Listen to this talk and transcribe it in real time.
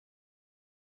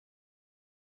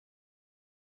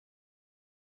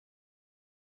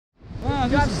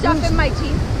Do I have stuff in my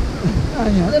teeth?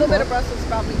 Yeah. A little bit of Brussels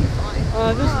sprout will be fine.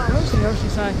 This is Bruce, the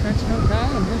Oceanside Trenchcoat guy,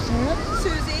 and this is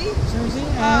Suzy. Suzy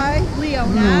and Hi,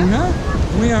 Leona. Leona.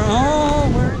 We are all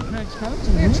wearing trench coats.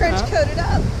 We're trench coated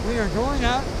up. We are going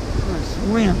out for a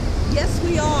swim. Yes,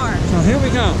 we are. So here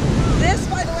we go. This,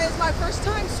 by the way, is my first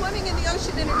time swimming in the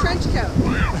ocean in a trench coat.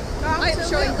 I am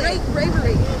showing great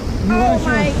bravery. Oh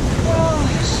my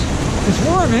gosh. It's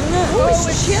warm, isn't it? Oh,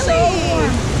 it's chilly.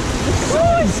 It's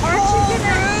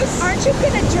Aren't you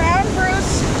gonna drown,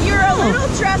 Bruce? You're a little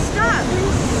dressed up.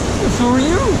 So are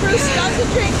you. Bruce doesn't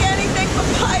drink anything but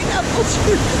pineapple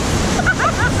juice.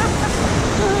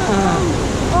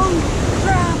 Oh,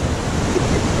 crap.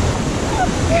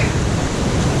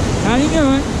 How you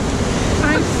doing?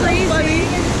 I'm sleazy.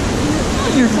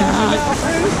 You're not.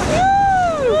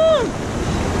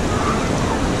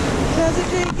 Doesn't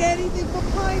drink anything but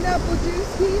pineapple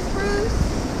juice. He's Bruce.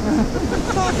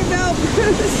 Talking about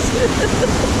Bruce.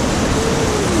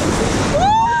 Oh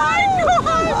my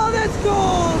God! Oh, that's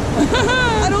cool.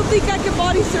 I don't think I can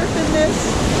body surf in this.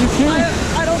 You can't.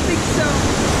 I don't think so.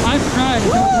 I've tried.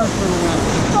 It don't work for a while.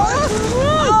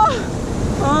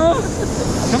 Oh.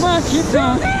 Come on, keep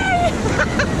going.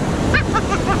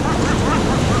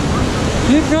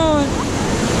 Keep going.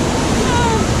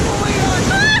 Oh my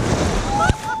God.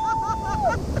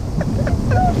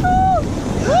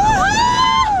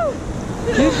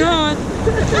 Keep going.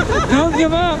 Don't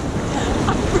give up. I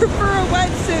prefer a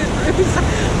wetsuit, Bruce. I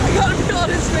gotta be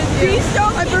honest with you.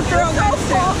 I prefer a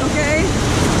wetsuit, okay?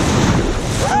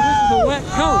 This is a wet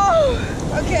coat.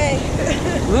 Okay.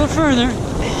 A little further.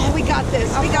 Oh, we got this.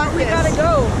 We got this. We gotta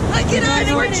go. Look at us.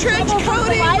 We're trench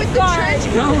coating with the trench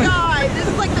coat guy. This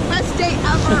is like the best day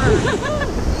ever.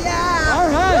 Yeah. All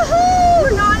right.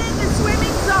 We're not in the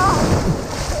swimming zone.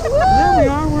 There we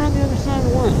are. We're on the other side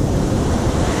of the one.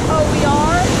 Oh, we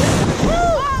are?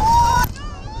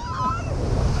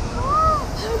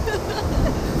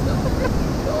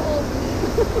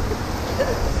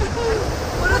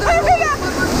 What are the rules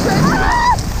when we're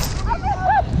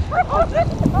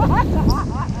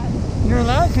You're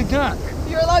allowed to duck.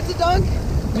 You're allowed to dunk?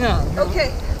 Yeah.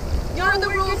 Okay. Here are the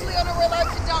rules, Leona. We're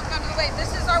allowed to dunk under the wave.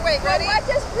 This is our wave. Ready? What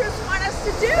does Bruce want us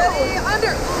to do? Ready?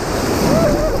 Under.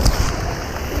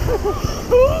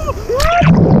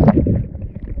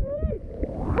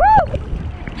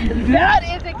 That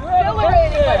is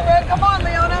exhilarating, my friend. Come on,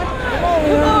 Leona. Come on,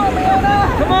 Leona.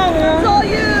 Come on, Leona. It's all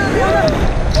you, Leona.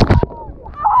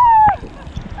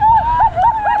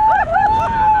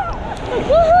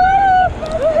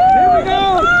 Here we go.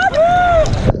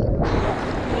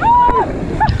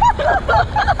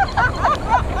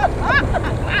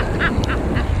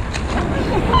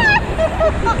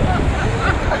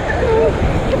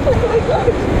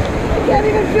 I can't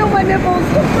even feel my nipples.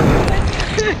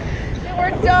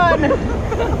 We're done.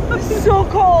 This is so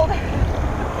cold.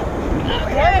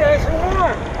 Okay, it's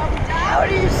warm. How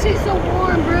do you stay so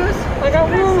warm, Bruce? I got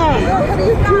wool on. How do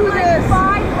you do this?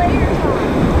 5 layers on.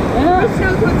 Bruce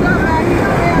knows what's up, man.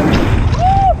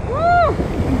 Woo!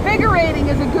 Invigorating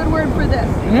is a good word for this.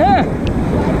 Yeah.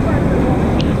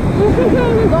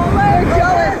 They're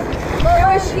jealous. I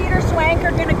wish Peter Swank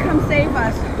are gonna come save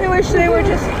us. They wish they were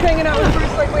just hanging out with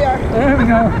Bruce like we are. There we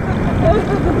go.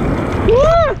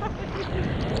 Woo!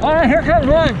 All right, here comes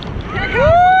one. Here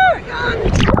comes.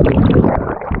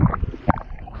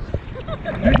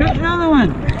 Here comes another one.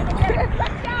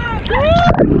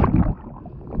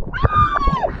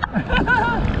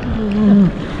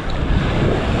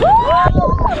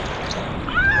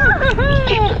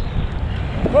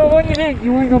 Well, what do you think?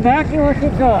 You want to go back or you want to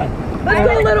keep going? Let's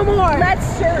go a little more. Let's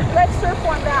surf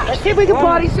one back. Let's see if we can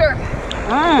body surf.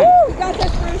 All right. We got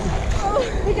this, Bruce. Oh,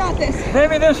 we got this.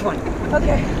 Maybe this one.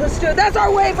 Okay, let's do it. That's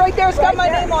our wave right there. It's got my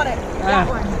name on it. That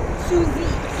one. Suzy.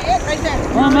 See it? Right there.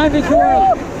 Well, it might be too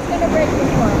early. It's gonna break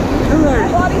this one. Too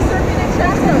early. Body surfing and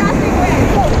That's trench coat. nothing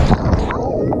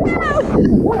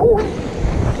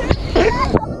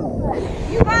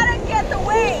You gotta get the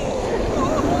wave.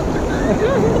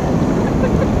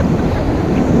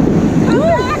 Come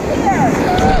back here.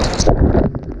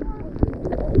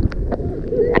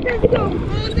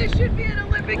 This should be an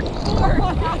Olympic sport.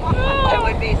 I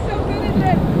would be so good at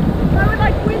this. I would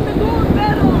like win the gold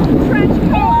medal. Trench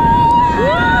coat.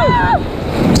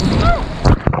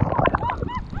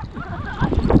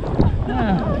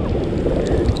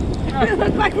 It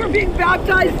looks like we're being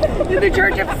baptized in the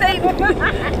Church of Satan.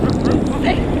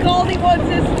 Saint Goldie wants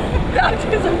his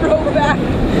baptism robe back.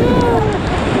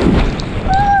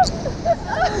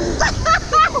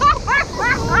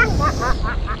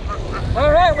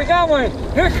 All right, we got one.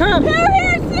 Here it comes.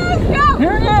 Here, Suzy, go.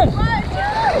 Here it is. One,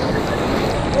 two.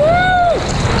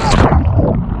 Woo!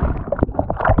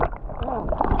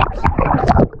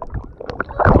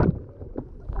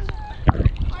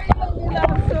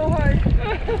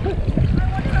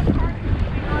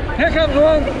 Here comes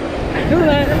one. Too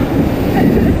late.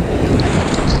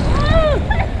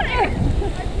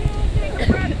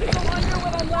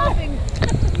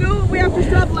 No, we have to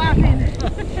stop laughing.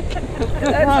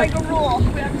 That's like a rule.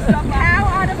 We have to stop laughing. How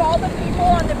out of all the people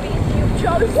on the beach you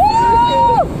chose Suzy?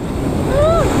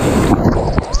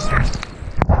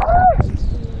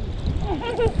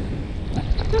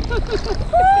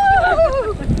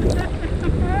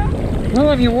 Well,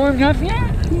 have you warmed up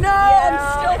yet? No, I'm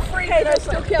still freezing. I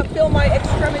still can't feel my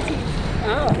extremities.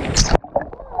 Oh.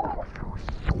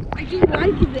 I do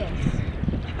like this.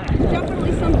 There's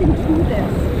definitely something to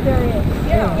this. There is.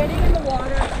 Yeah, getting in the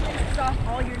water cleanses off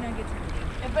all your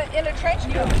negativity. But in a trench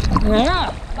coat.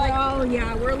 Yeah. Like, Oh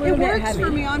yeah, we're a it little bit works heavy. for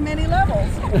me on many levels.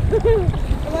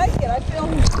 I like it. I feel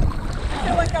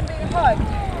like I'm being hugged.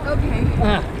 Okay.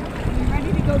 Ah. Are you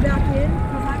ready to go back in?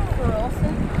 Because I'm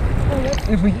frozen.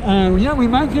 If we, yeah, we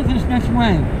might get this next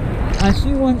wave. I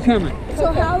see one coming.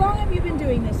 So how long have you been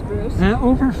doing this, Bruce?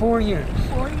 Over 4 years.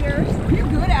 4 years? You're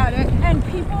good at it. And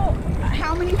people,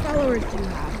 how many followers do you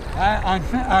have?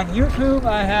 On YouTube,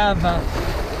 I have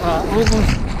almost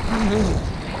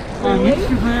 300. On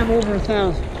Instagram, over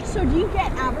 1,000. So do you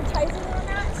get advertising on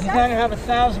that You stuff? gotta have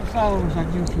 1,000 followers on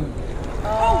YouTube.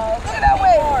 Oh, look at that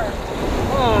wave.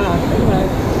 Oh,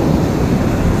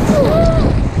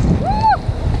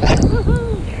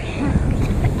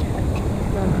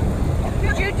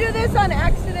 Did you do this on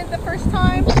accident the first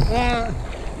time?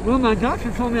 well, my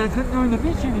doctor told me I couldn't go to the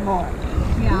beach anymore.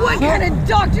 Yeah. What kind of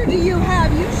doctor do you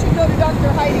have? You should go to Dr.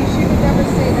 Heidi. She would never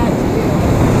say that to you.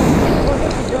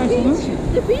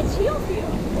 The beach heals you.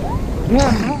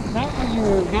 Yeah,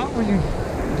 not when you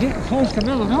get close to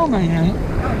melanoma, you know.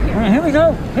 All right, here we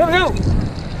go. Here we go.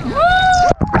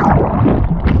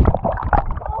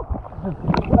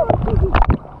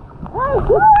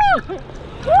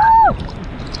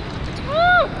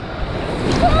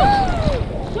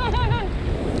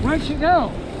 Where'd she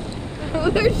go?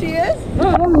 There she is.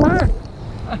 Oh, there.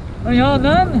 Are you all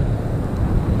done?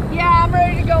 Yeah, I'm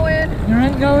ready to go in. You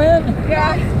ready to go in?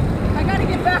 Yeah. I gotta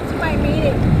get back to my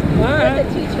meeting All right.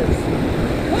 with the teachers.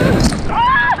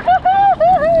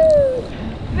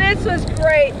 This was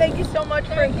great. Thank you so much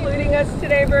for including us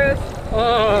today, Bruce.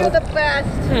 You're the best.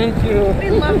 Thank you. We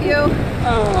love you.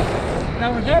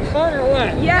 Now, was that fun or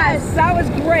what? Yes, that was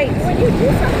great. When you do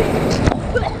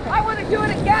something, I want to do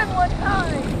it again one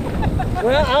time.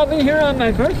 Well, I'll be here on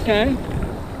my birthday.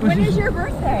 When is your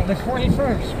birthday? The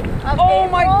 21st. Oh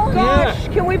my gosh.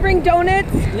 Can we bring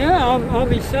donuts? Yeah, I'll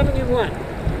be 71.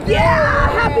 Yeah,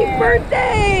 happy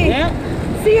birthday. Yeah?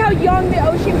 See how young the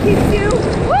ocean keeps you?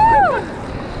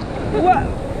 Woo! Well,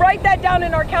 write that down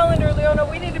in our calendar, Leona.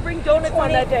 We need to bring donuts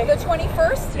on that day. The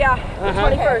 21st? Yeah, the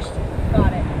 21st.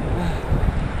 Got it.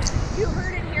 You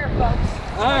heard it here, folks.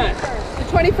 All right. The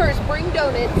 21st, bring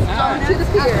donuts right. to the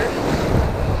pier.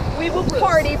 We will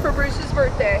party for Bruce's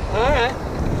birthday. All right.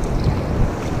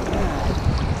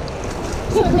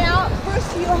 So now, Bruce,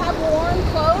 you have warm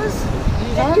clothes?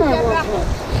 These Then are you my get work back-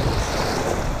 clothes.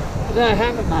 That I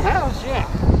have in my house, yeah.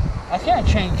 I can't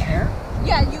change here.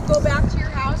 Yeah, you go back to your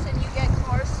house and you get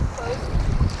cars clothes.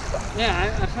 Yeah,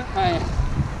 I put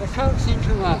the coats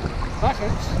into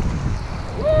buckets.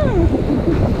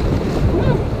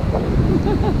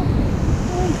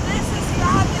 This is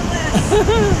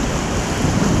fabulous.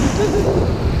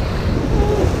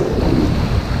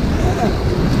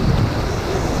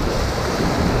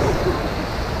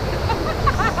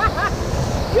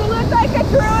 You look like a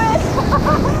druid.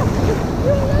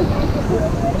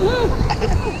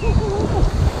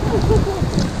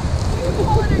 You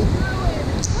call it a druid.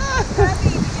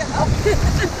 Heavy to get up.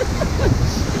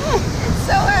 It's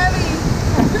so heavy.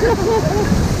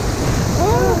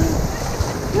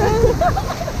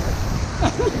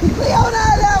 Leona,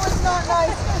 that was not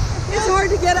nice. It's hard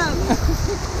to get up.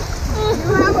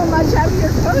 You have a much heavier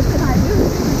coat than I do.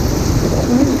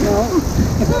 There you go.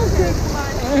 Okay, come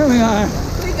on. There we are.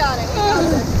 We got it. We got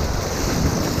this.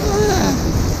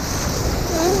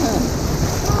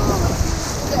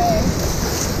 Okay.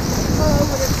 Oh,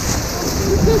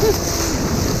 what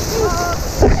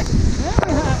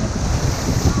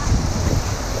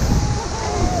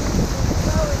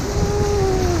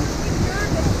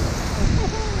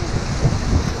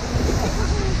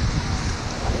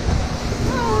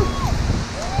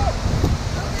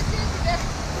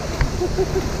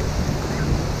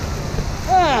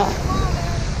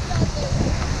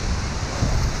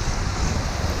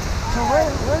So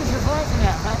where's your blanket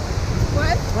at, huh?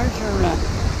 What? Where's your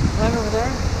right over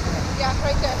there? Yeah,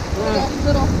 right there. Look at that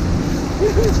little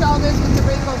shoulders with the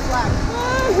rainbow flag.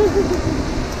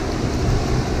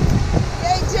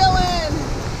 Yay, Dylan!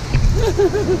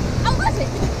 How was it?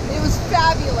 It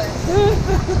fabulous.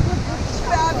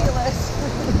 Fabulous.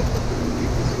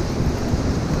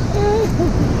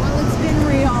 Well, it's been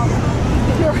real.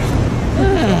 You're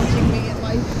watching me and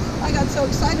I got so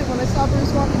excited when I saw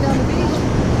Bruce walking down the beach.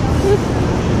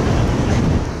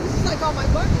 This is like on my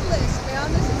bucket list,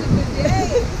 man. This is a good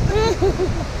day.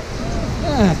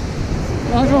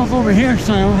 I'll go over here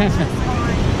so I don't have to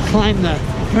climb the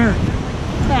dirt.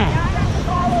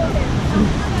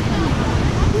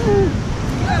 You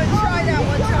gotta try that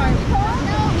one time.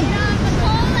 No, the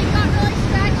pole like got really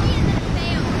scratchy and then it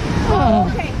failed.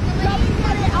 Oh, okay.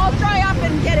 I'll dry up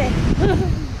and get it.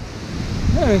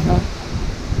 There we go.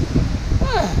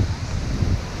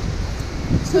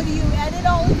 So do you edit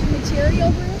all of the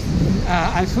material, Bruce?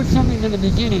 I put something in the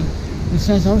beginning that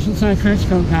says Oceanside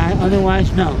Trenchcoat Guy,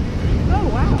 otherwise no. Oh,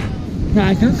 wow. Now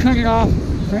I do cut it off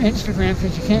for Instagram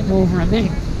because you can't go over a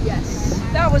minute. Yes.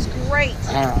 That was great.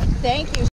 All right. Thank you.